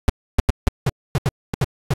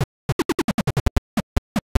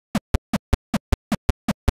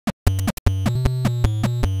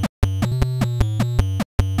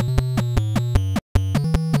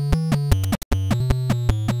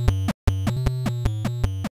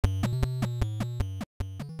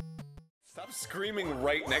Stop screaming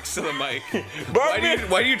right next to the mic.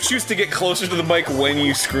 Why do you choose to get closer to the mic when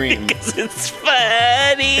you scream? Because it's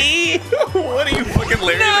funny. What are you, fucking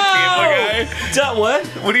Larry the Cable Guy? What?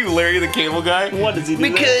 What are you, Larry the Cable Guy? What does he do?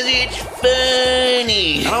 Because it's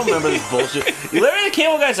funny. I don't remember this bullshit. Larry the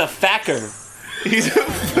Cable Guy's a facker. He's a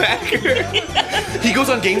facker. He goes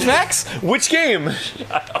on Game Facts? Which game?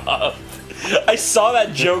 Shut up. I saw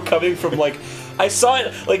that joke coming from like. I saw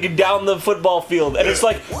it like down the football field, and it's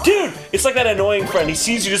like, dude, it's like that annoying friend. He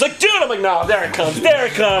sees you, just like, dude. I'm like, no, there it comes, there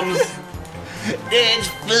it comes. It's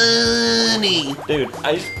funny, dude.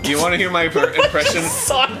 Do you want to hear my impression?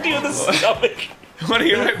 Saw you in the stomach. Want to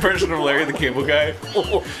hear my impression of Larry the Cable Guy?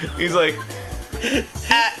 He's like,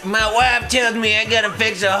 my wife tells me I gotta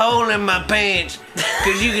fix a hole in my pants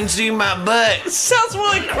because you can see my butt. Sounds more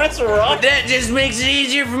like Chris Rock. But that just makes it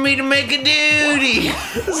easier for me to make a duty.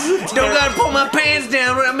 Don't gotta pull my pants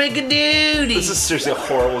down when I make a duty. This is seriously a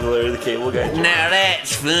horrible Larry the Cable Guy joke. Now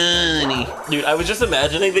that's funny. Dude, I was just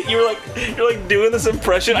imagining that you're like doing this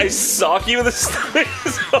impression. I sock you in the stomach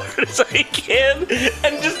as hard as I can,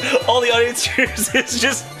 and just all the audience hears is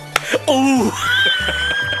just, ooh.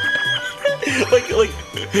 like,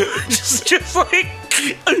 just like.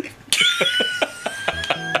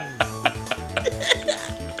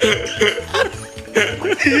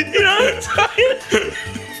 You know what I'm talking?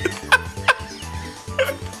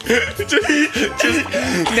 just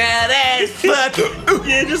now that's fucking.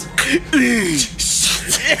 Yeah, just.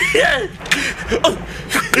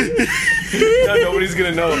 no, nobody's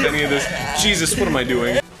gonna know if any of this. Jesus, what am I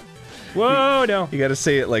doing? Whoa, no. You gotta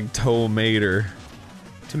say it like Tomater.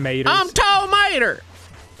 Tomatoes. I'm Tomater.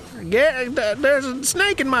 There's a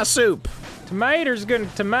snake in my soup. Tomatoes gonna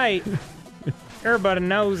tomate. Everybody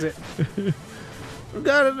knows it.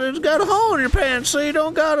 It's got a hole in your pants, so you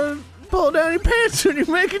don't gotta pull down your pants when you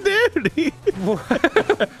make a duty.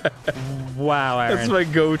 Wow, Arin. That's my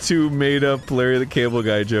go-to made-up Larry the Cable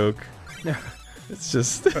Guy joke. It's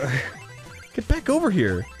just get back over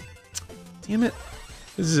here. Damn it!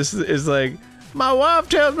 It's like my wife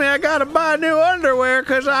tells me I gotta buy new underwear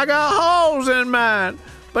because I got holes in mine.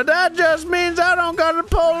 But that just means I don't gotta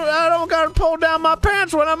pull down my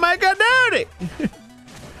pants when I make a duty. As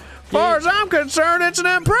far as I'm concerned, it's an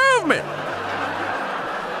improvement.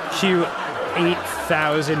 Cue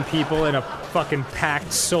 8,000 people in a fucking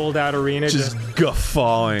packed, sold-out arena just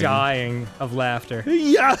guffawing, dying of laughter.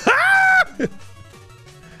 Yeah.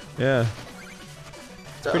 Yeah.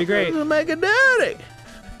 It's pretty great. To make a duty.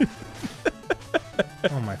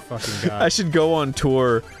 Oh my fucking god. I should go on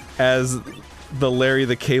tour as the Larry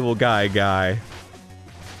the Cable Guy guy.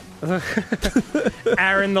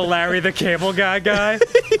 Arin the Larry the Cable Guy guy?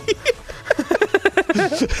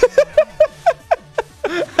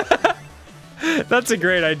 That's a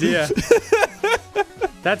great idea.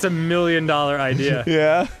 That's $1 million idea.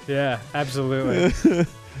 Yeah? Yeah, absolutely.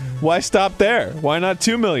 Why stop there? Why not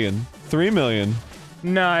 2 million? 3 million?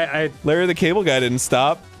 No, Larry the Cable Guy didn't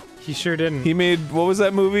stop. He sure didn't. He made, what was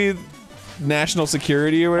that movie? National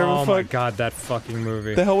Security or whatever the fuck? Oh my god, that fucking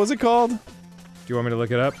movie. The hell was it called? Do you want me to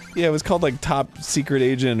look it up? Yeah, it was called like Top Secret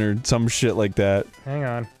Agent or some shit like that. Hang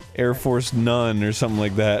on. Air Force None or something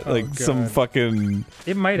like that. Oh, like God. some fucking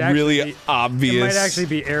It might actually really be, obvious. It might actually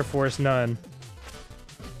be Air Force None.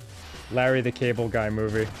 Larry the Cable Guy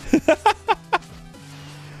movie.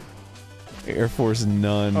 Air Force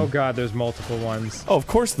None. Oh god, there's multiple ones. Oh, of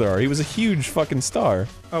course there are. He was a huge fucking star.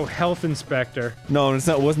 Oh, Health Inspector. No, it's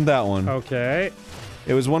not. It wasn't that one. Okay.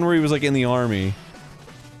 It was one where he was like in the army.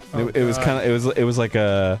 Oh, it was kind of. It was like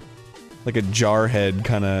a Jarhead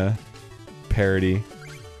kind of parody.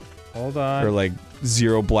 Hold on. Or like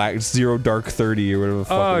Zero Dark 30 or whatever the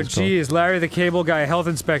fuck Oh, it was called. jeez. Larry the Cable Guy, Health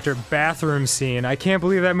Inspector, bathroom scene. I can't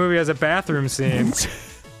believe that movie has a bathroom scene.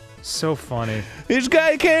 So funny. This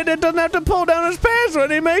guy doesn't have to pull down his pants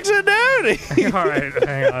when he makes a duty. Alright,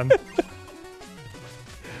 hang on.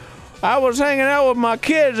 I was hanging out with my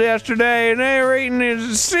kids yesterday and they were eating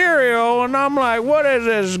this cereal and I'm like, what is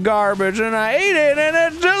this garbage? And I eat it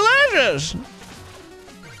and it's delicious.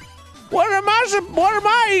 What am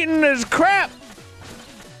I eating this crap?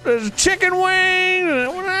 This chicken wings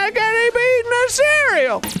and when I gotta be eating a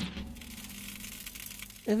cereal.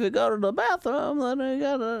 If you go to the bathroom, then you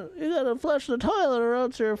gotta flush the toilet, or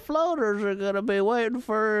else your floaters are gonna be waiting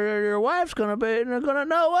for your wife's gonna be, and they're gonna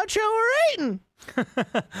know what you were eating. Oh,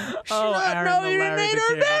 Arin, Arin know the you Larry need the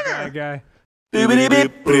her Cable dinner. Guy.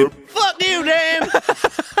 Fuck you, Dan.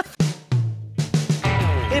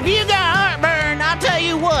 If you got heartburn, I'll tell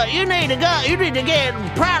you what, you need to get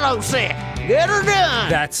Prilosec. Get her done.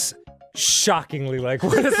 That's shockingly like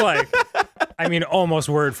what it's like. I mean, almost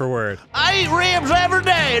word for word. I eat ribs every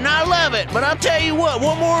day, and I love it. But I'll tell you what,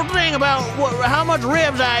 one more thing about how much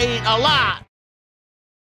ribs I eat, a lot.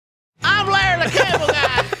 I'm Larry the Cable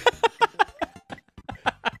Guy.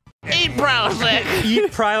 Eat Prilosec.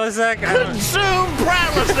 Eat Prilosec? Consume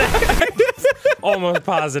Prilosec. Almost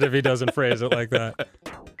positive he doesn't phrase it like that.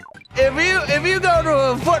 If you go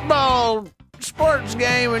to a football sports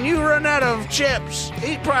game and you run out of chips,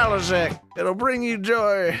 eat Prilosec. It'll bring you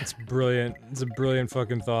joy. It's brilliant. It's a brilliant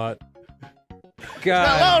fucking thought.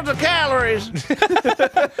 Got God. loads of calories.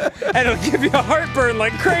 And it'll give you a heartburn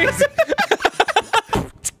like crazy.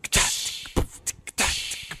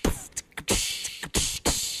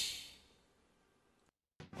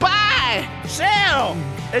 Buy, sell.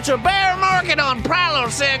 It's a bear market on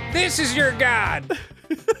Prilosec. This is your god.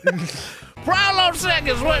 Prilosec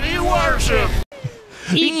is what you worship.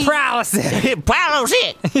 Eat Prilosec.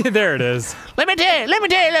 Prilosec. There it is. Let me tell you a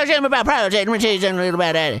little something about Prilosec. Let me tell you something a little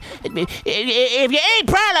about that. If you eat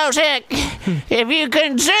Prilosec, if you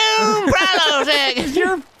consume Prilosec,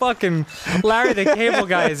 Your fucking Larry the Cable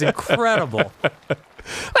Guy is incredible.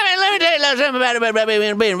 let me tell you a little something about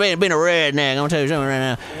being a redneck. I'm gonna tell you something right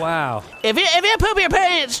now. Wow. If you poop your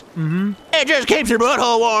pants, it just keeps your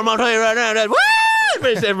butthole warm. I'll tell you right now. Woo!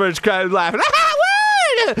 Everyone's crying, laughing.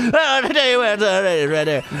 Woo! I'll tell you what, right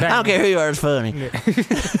there. I don't care who you are. It's funny.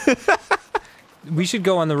 We should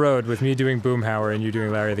go on the road with me doing Boomhauer and you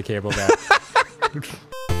doing Larry the Cable Guy.